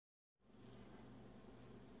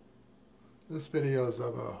This video is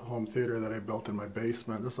of a home theater that I built in my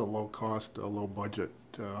basement. This is a low-cost, low-budget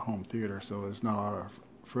home theater, so there's not a lot of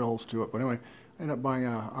frills to it. But anyway, I ended up buying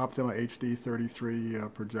a Optoma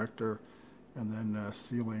HD33 projector and then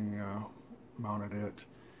ceiling mounted it.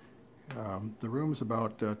 The room is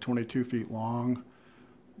about 22 feet long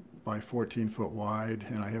by 14 foot wide,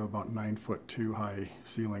 and I have about 9'2" high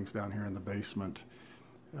ceilings down here in the basement.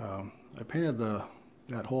 I painted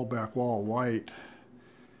that whole back wall white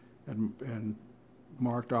and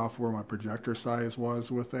marked off where my projector size was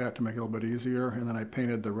with that to make it a little bit easier, and then I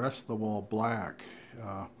painted the rest of the wall black,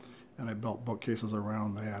 and I built bookcases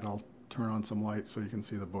around that. I'll turn on some lights so you can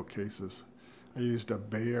see the bookcases. I used a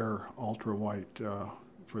Behr Ultra White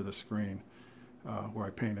for the screen, where I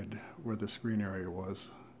painted where the screen area was,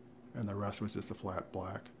 and the rest was just a flat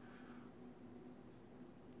black.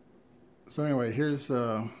 So anyway, here's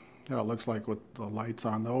how it looks like with the lights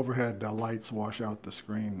on. The overhead lights wash out the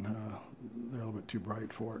screen. They're a little bit too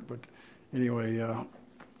bright for it. But anyway,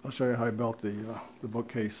 I'll show you how I built the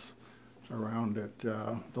bookcase around it.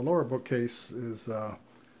 The lower bookcase is,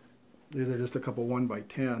 these are just a couple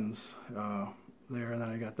 1x10s there, and then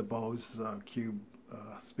I got the Bose Cube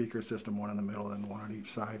speaker system, one in the middle and one on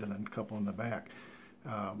each side, and then a couple in the back.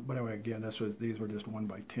 But anyway, again, these were just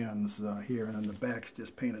 1x10s here, and then the back's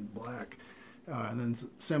just painted black. And then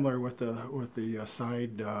similar with the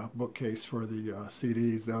side bookcase for the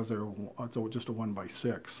CDs, it's just a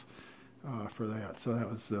 1x6 for that. So that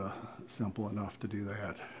was simple enough to do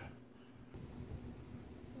that.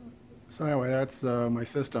 So anyway, that's my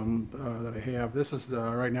system that I have. This is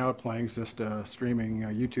right now playing just streaming a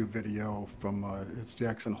YouTube video from it's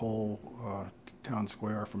Jackson Hole Town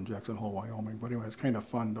Square from Jackson Hole, Wyoming. But anyway, it's kind of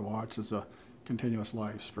fun to watch as a continuous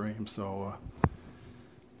live stream. So.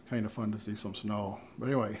 Kind of fun to see some snow. But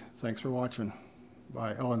anyway, thanks for watching.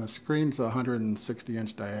 Bye. Oh, and the screen's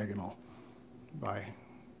 160-inch diagonal. Bye.